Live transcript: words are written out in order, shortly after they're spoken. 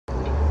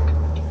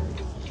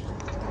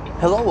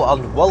Hello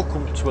and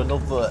welcome to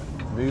another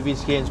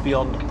Movies Games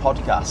Beyond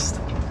podcast.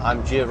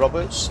 I'm Jay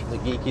Roberts, the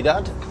Geeky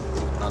Dad,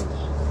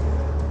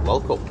 and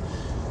welcome.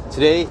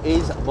 Today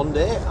is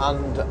Monday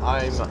and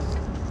I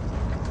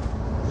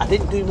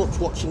didn't do much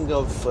watching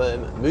of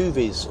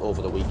movies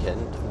over the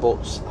weekend,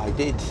 but I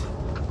did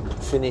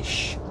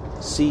finish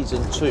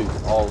season 2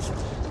 of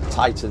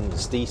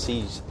Titans,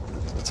 DC's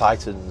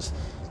Titans.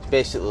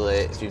 Basically,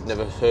 if you've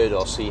never heard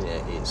or seen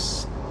it,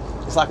 it's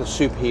like a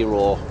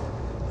superhero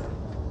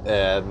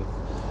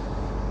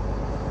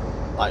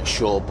like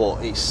show,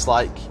 but it's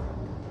like,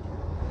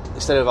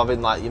 instead of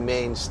having like your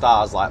main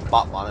stars like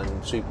Batman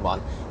and Superman,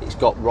 it's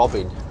got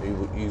Robin,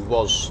 who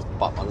was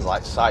Batman's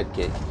like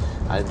sidekick,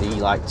 and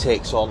he like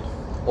takes on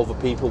other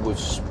people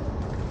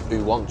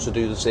who want to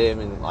do the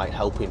same and like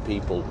helping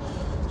people.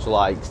 So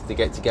like they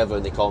get together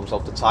and they call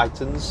themselves the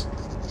Titans.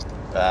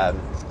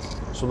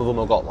 Some of them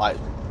have got like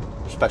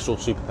special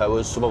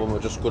superpowers, some of them are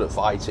just good at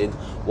fighting,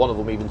 one of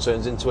them even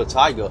turns into a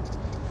tiger.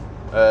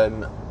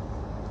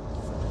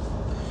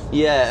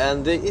 Yeah,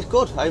 and it's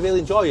good. I really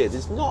enjoy it.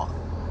 There's not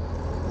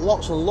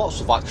lots and lots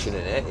of action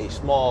in it.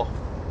 It's more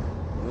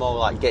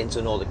like getting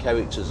to know the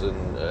characters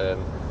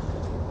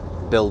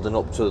and building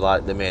up to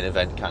like the main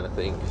event kind of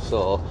thing.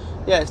 So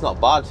yeah, it's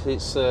not bad.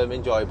 It's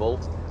enjoyable.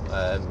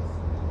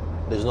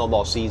 There's no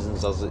more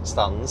seasons as it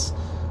stands,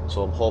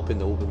 so I'm hoping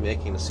that we'll be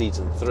making a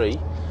season 3.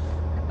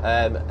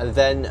 And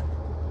then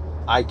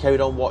I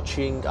carried on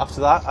watching.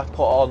 After that, I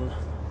put on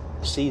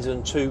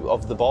season 2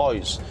 of The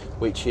Boys,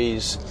 which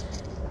is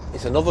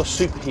another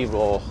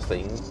superhero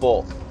thing,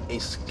 but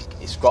it's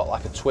got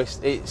like a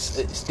twist.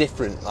 It's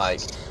different.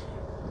 Like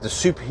the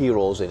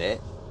superheroes in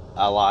it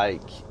are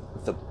like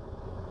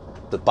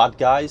the bad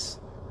guys,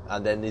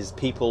 and then there's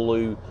people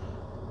who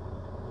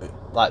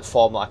like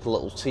form like a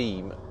little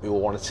team who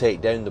want to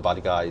take down the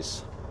bad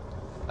guys.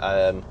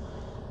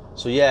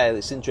 So yeah,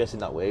 it's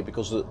interesting that way,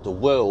 because the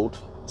world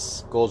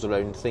goes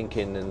around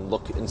thinking and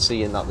looking and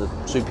seeing that the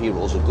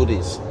superheroes are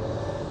goodies,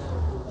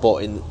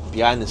 but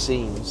behind the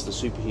scenes, the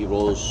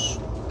superheroes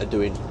are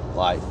doing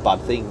like bad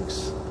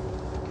things,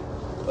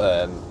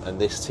 and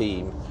this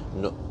team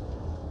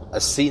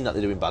has seen that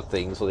they're doing bad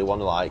things, so they want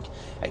to like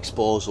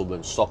expose them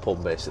and stop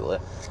them, basically.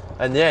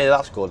 And yeah,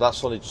 that's good.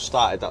 That's only just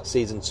started. That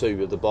season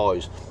 2 of The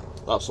Boys.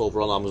 That's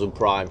over on Amazon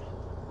Prime.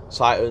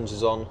 Titans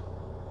is on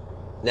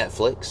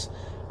Netflix,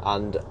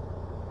 and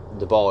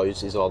The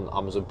Boys is on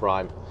Amazon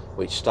Prime,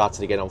 which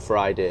started again on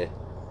Friday.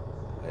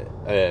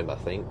 I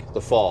think the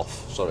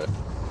 4th. Sorry.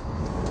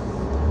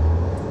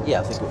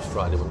 Yeah, I think it was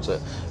Friday, wasn't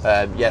it?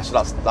 Yeah, so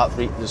that's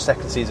the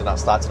second season that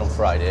started on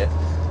Friday.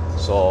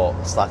 So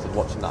I started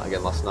watching that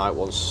again last night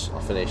once I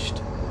finished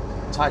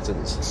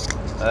Titans.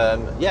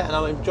 Yeah, and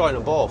I'm enjoying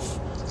them both.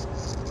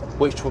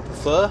 Which would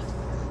prefer?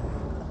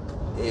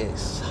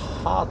 It's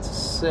hard to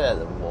say at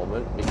the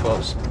moment,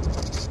 because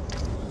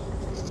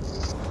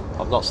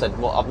I've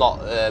not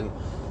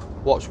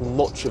watched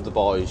much of The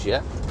Boys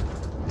yet.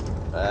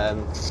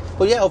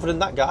 But yeah, other than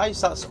that,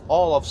 guys, that's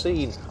all I've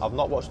seen. I've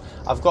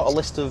got a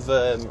list of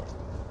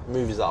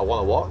movies that I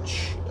want to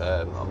watch.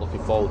 I'm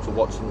looking forward to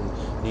watching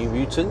New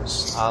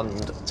Mutants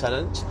and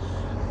Tenet.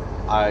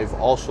 I've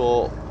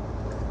also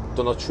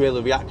done a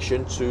trailer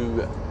reaction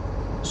to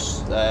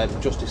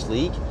Justice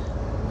League,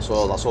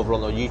 so that's over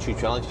on our YouTube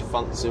channel if you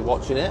fancy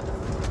watching it.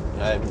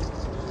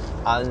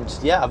 And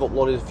yeah, I've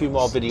uploaded a few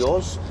more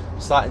videos.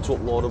 Starting to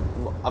upload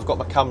them. I've got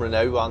my camera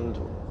now and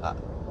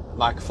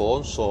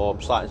microphone, so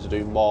I'm starting to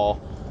do more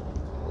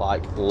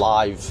like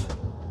live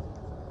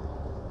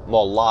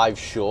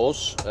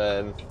shows,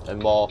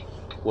 and more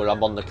where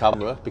I'm on the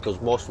camera,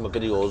 because most of my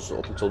videos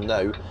up until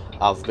now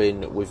have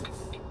been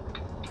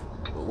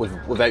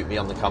without me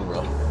on the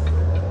camera.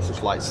 It's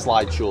just like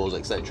slideshows,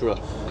 etc.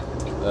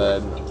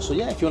 So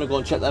yeah, if you want to go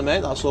and check them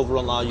out, that's over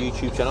on our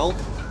YouTube channel.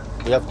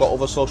 We have got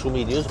other social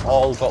medias,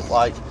 all got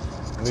like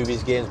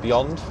Movies Games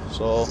Beyond,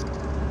 so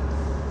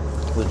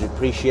we'd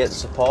appreciate the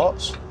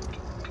support.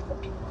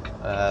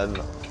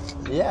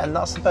 Yeah, and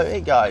that's about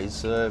it,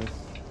 guys. That's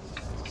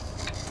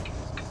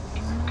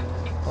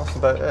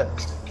about it.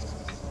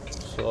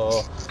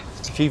 So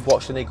if you've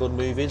watched any good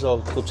movies or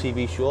good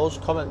TV shows,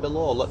 comment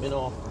below, let me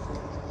know.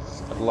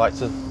 I'd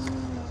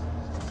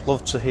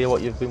love to hear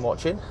what you've been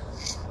watching.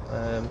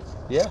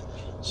 Yeah,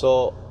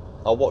 so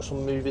I'll watch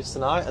some movies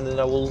tonight, and then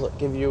I will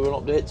give you an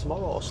update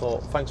tomorrow.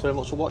 So thanks very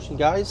much for watching,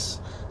 guys.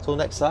 Till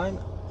next time,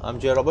 I'm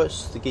Jay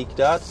Roberts, the Geeky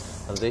Dad,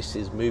 and this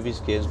is Movies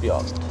Games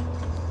Beyond.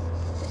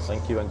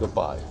 Thank you and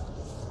goodbye.